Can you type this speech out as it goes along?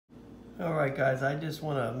Alright guys, I just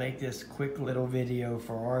want to make this quick little video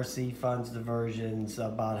for RC Funds Diversions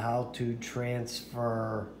about how to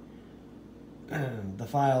transfer the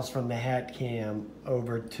files from the HatCam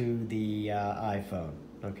over to the iPhone.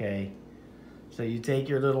 Okay, so you take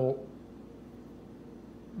your little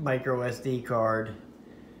micro SD card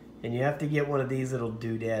and you have to get one of these little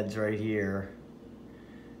doodads right here.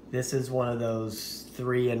 This is one of those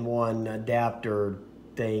 3-in-1 adapter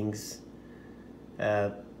things.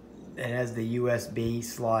 It has the USB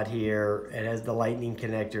slot here, it has the lightning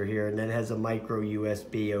connector here, and then it has a micro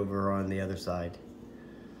USB over on the other side.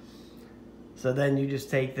 So then you just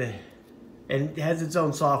take and it has its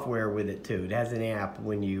own software with it too. It has an app.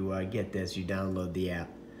 When you get this, you download the app.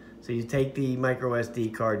 So you take the micro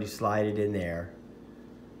SD card, you slide it in there.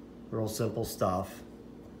 Real simple stuff.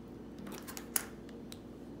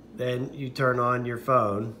 Then you turn on your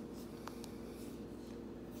phone.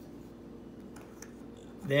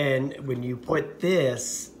 Then when you put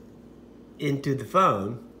this into the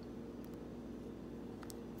phone,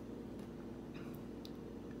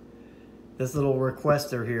 this little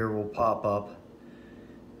requester here will pop up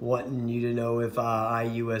wanting you to know if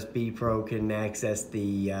iUSB Pro can access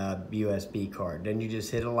the USB card. Then you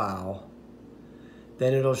just hit allow.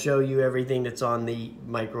 Then it'll show you everything that's on the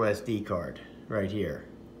micro SD card right here.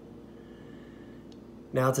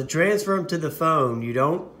 Now to transfer them to the phone, you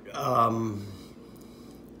don't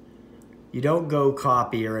go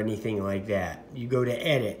copy or anything like that. You go to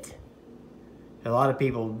edit. A lot of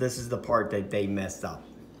people, this is the part that they messed up.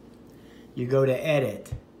 You go to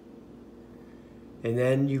edit, and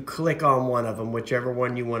then you click on one of them, whichever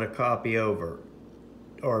one you want to copy over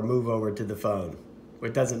or move over to the phone.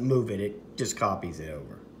 It doesn't move it, it just copies it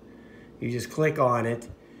over. You just click on it.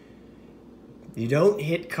 You don't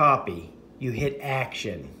hit copy, you hit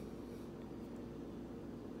action.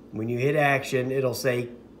 When you hit action, it'll say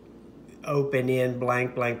open in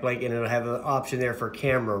blank, blank, blank, and it'll have an option there for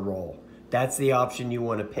camera roll. That's the option you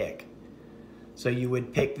want to pick. So you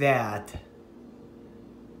would pick that,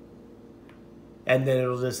 and then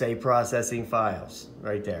it'll just say processing files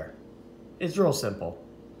right there. It's real simple.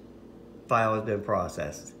 File has been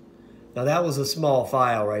processed. Now that was a small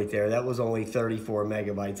file right there. That was only 34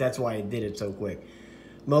 megabytes. That's why it did it so quick.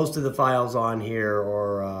 Most of the files on here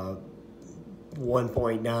are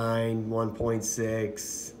 1.9,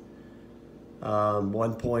 1.6,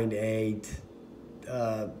 1.8,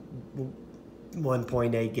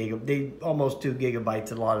 1.8 gigabytes, almost 2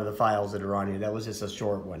 gigabytes, a lot of the files that are on here. That was just a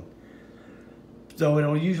short one. So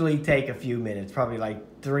it'll usually take a few minutes, probably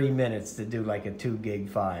like 3 minutes to do like a 2 gig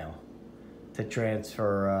file to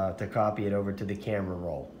transfer, to copy it over to the camera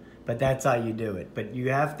roll. But that's how you do it. But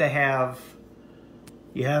you have to have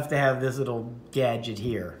this little gadget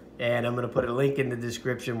here. And I'm going to put a link in the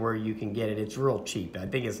description where you can get it. It's real cheap. I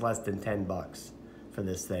think it's less than 10 bucks for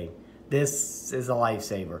this thing. This is a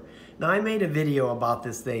lifesaver. Now, I made a video about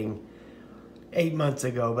this thing 8 months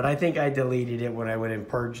ago, but I think I deleted it when I went and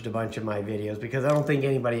purged a bunch of my videos because I don't think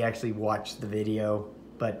anybody actually watched the video.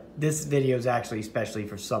 But this video is actually especially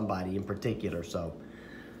for somebody in particular, so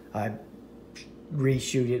I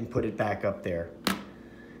reshoot it and put it back up there.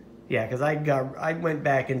 Yeah, because I went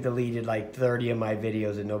back and deleted like 30 of my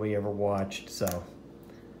videos that nobody ever watched, so.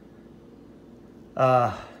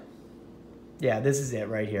 Yeah, this is it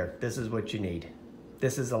right here. This is what you need.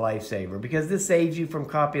 This is a lifesaver because this saves you from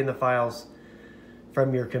copying the files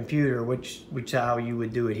from your computer, which how you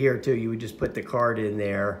would do it here too. You would just put the card in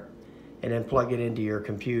there and then plug it into your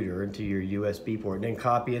computer, into your USB port, and then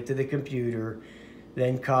copy it to the computer.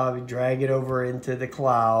 Then drag it over into the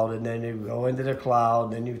cloud, and then you go into the cloud,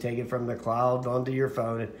 and then you take it from the cloud onto your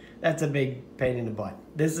phone. That's a big pain in the butt.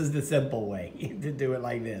 This is the simple way to do it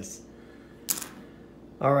like this.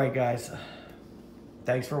 All right, guys.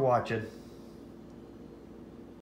 Thanks for watching.